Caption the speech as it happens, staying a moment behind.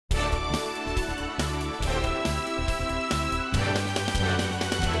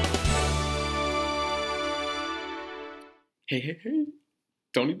Hey.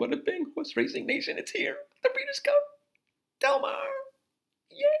 Tony Bada Bing, Horse Racing Nation, it's here. The Breeders Cup. Delmar.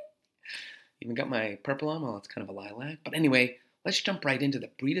 Yay. Even got my purple on. Well, it's kind of a lilac. But anyway, let's jump right into the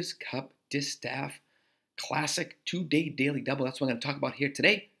Breeders Cup Distaff Classic 2-day daily double. That's what I'm going to talk about here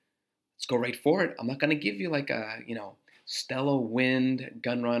today. Let's go right for it. I'm not going to give you like a, Stella Wind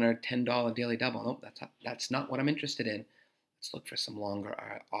Gun Runner $10 daily double. Nope, that's not what I'm interested in. Let's look for some longer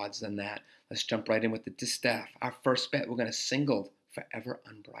odds than that. Let's jump right in with the Distaff. Our first bet, we're going to singled Forever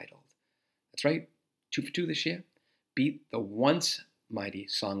Unbridled. That's right, 2 for 2 this year. Beat the once mighty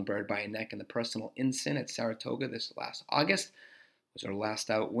Songbird by a neck in the personal ensign at Saratoga this last August. Was her last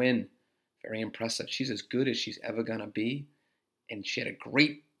out win. Very impressive. She's as good as she's ever going to be. And she had a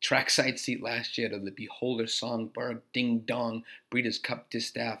great trackside seat last year to the Beholder Songbird Ding Dong Breeders' Cup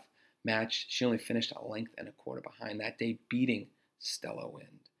Distaff match. She only finished a length and a quarter behind that day, beating Stella Wind.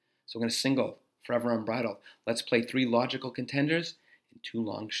 So we're going to single Forever Unbridled. Let's play 3 logical contenders and 2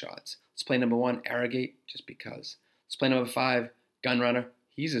 long shots. Let's play number 1, Arrogate, just because. Let's play number 5, Gun Runner.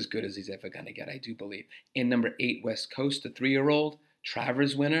 He's as good as he's ever going to get, I do believe. And number 8, West Coast, the 3-year-old,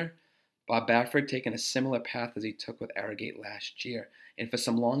 Travers winner. Bob Baffert taking a similar path as he took with Arrogate last year. And for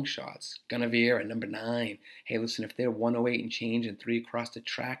some long shots, Guinevere at number 9. Hey, listen, if they're 108 and change and 3 across the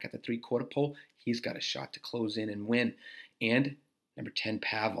track at the 3/4 pole, he's got a shot to close in and win. And number 10,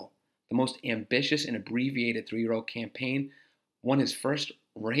 Pavel. The most ambitious and abbreviated 3-year-old campaign, won his first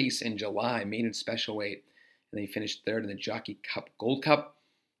race in July, maiden special weight, and then he finished 3rd in the Jockey Cup Gold Cup,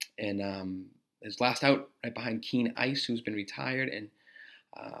 and his last out right behind Keen Ice, who's been retired. And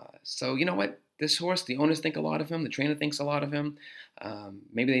so you know what? This horse, the owners think a lot of him, the trainer thinks a lot of him.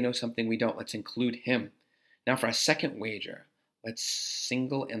 Maybe they know something we don't. Let's include him. Now for our second wager, let's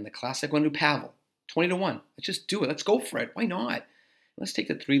single in the Classic 1 to Pavel, 20 to 1. Let's just do it. Let's go for it. Why not? Let's take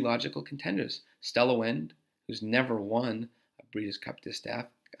the 3 logical contenders. Stella Wind, who's never won a Breeders' Cup Distaff.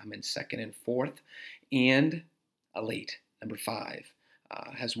 I'm in 2nd and 4th. And a late, number 5.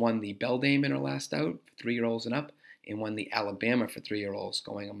 Has won the Beldame in her last out for 3-year-olds and up, and won the Alabama for 3-year-olds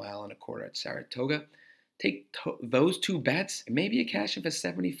going 1.25 miles at Saratoga. Take those 2 bets, and maybe you cash in for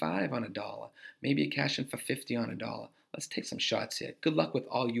 75 on $1. Maybe you cash in for 50 on $1. Let's take some shots here. Good luck with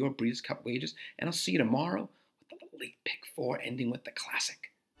all your Breeders' Cup wagers, and I'll see you tomorrow with the late pick 4 ending with the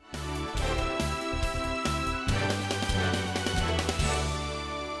Classic.